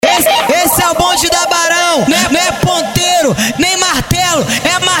bonde da Barão. Não é ponteiro, nem martelo,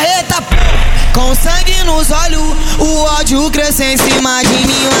 é marreta, pô. Com sangue nos olhos, o ódio cresce em cima de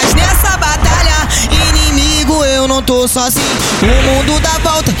mim. Mas nessa batalha, inimigo, eu não tô sozinho. O mundo dá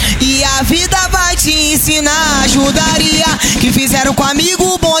volta e a vida vai te ensinar. Ajudaria que fizeram com amigo,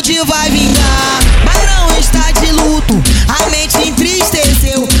 o bonde vai vingar. Barão está de luto, a mente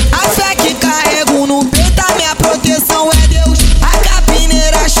entristeceu. A fé que carrego no peito, a minha proteção é Deus. A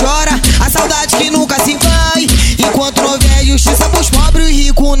capineira chora, a saudade que nunca se vai. Enquanto não vier justiça pros pobres, o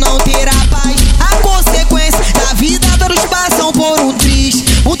rico não terá paz. A consequência da vida, todos passam por um triste.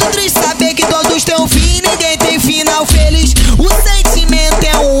 Muito triste saber que todos têm um fim, ninguém tem final feliz. O sentimento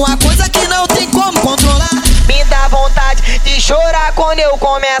é uma coisa que não tem como controlar. Me dá vontade de chorar quando eu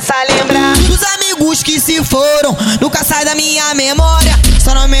começo a lembrar dos amigos que se foram, nunca sai da minha memória.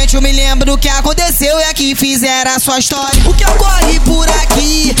 Somente eu me lembro do que aconteceu e é que fizeram a sua história. O que ocorre por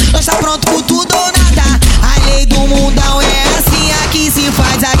aqui